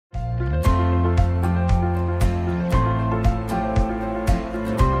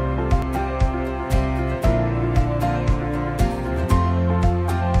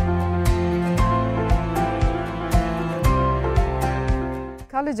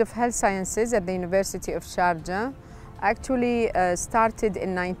College of Health Sciences at the University of Sharjah actually started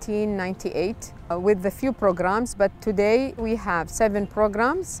in 1998 with a few programs, but today we have 7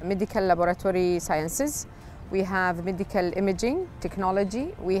 programs: medical laboratory sciences, we have medical imaging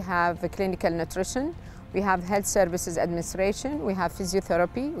technology, we have clinical nutrition, we have health services administration, we have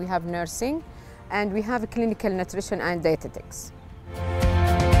physiotherapy, we have nursing, and we have clinical nutrition and dietetics.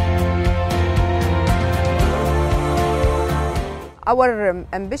 Our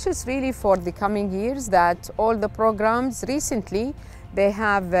ambitious really for the coming years that all the programs recently they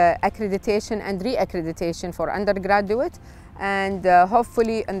have accreditation and re-accreditation for undergraduate, and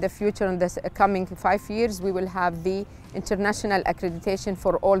hopefully in the future, in the coming 5 years, we will have the international accreditation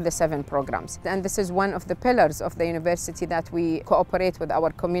for all the 7 programs. And this is one of the pillars of the university that we cooperate with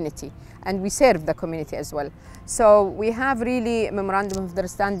our community and we serve the community as well. So we have really a memorandum of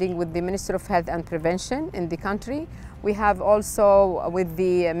understanding with the Ministry of Health and Prevention in the country. We have also with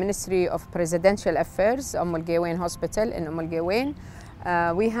the Ministry of Presidential Affairs, Al Gawain Hospital in Al Gawain.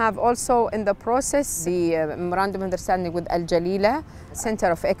 We have also in the process the memorandum of understanding with Al Jalila Center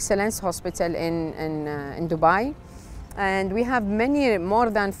of Excellence Hospital in Dubai. And we have more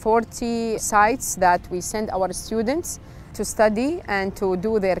than 40 sites that we send our students to study and to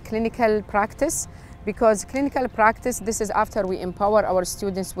do their clinical practice. Because clinical practice, this is after we empower our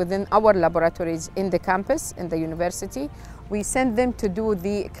students within our laboratories in the campus, in the university. We send them to do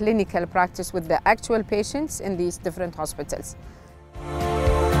the clinical practice with the actual patients in these different hospitals.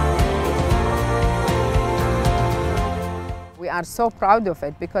 We are so proud of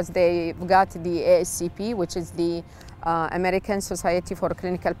it because they've got the ASCP, which is the American Society for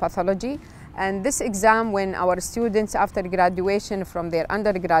Clinical Pathology. And this exam, when our students after graduation from their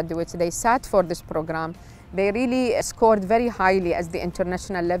undergraduates, they sat for this program, they really scored very highly at the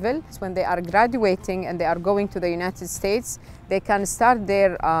international level. When they are graduating and they are going to the United States, they can start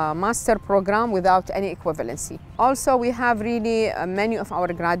their master program without any equivalency. Also, we have really many of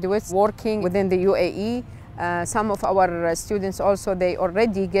our graduates working within the UAE. Some of our students also, they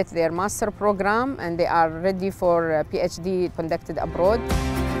already get their master program and they are ready for PhD conducted abroad.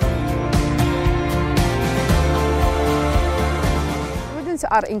 Students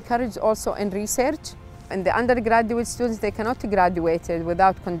are encouraged also in research. And the undergraduate students, they cannot graduate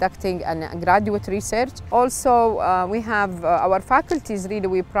without conducting a graduate research. Also, we have our faculties, really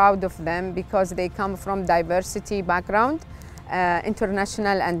we're proud of them because they come from diversity background.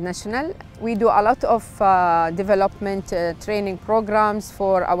 International and national. We do a lot of development training programs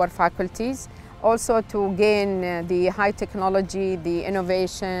for our faculties, also to gain the high technology, the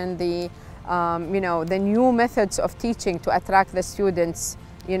innovation, the the new methods of teaching to attract the students,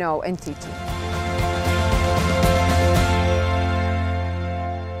 in teaching.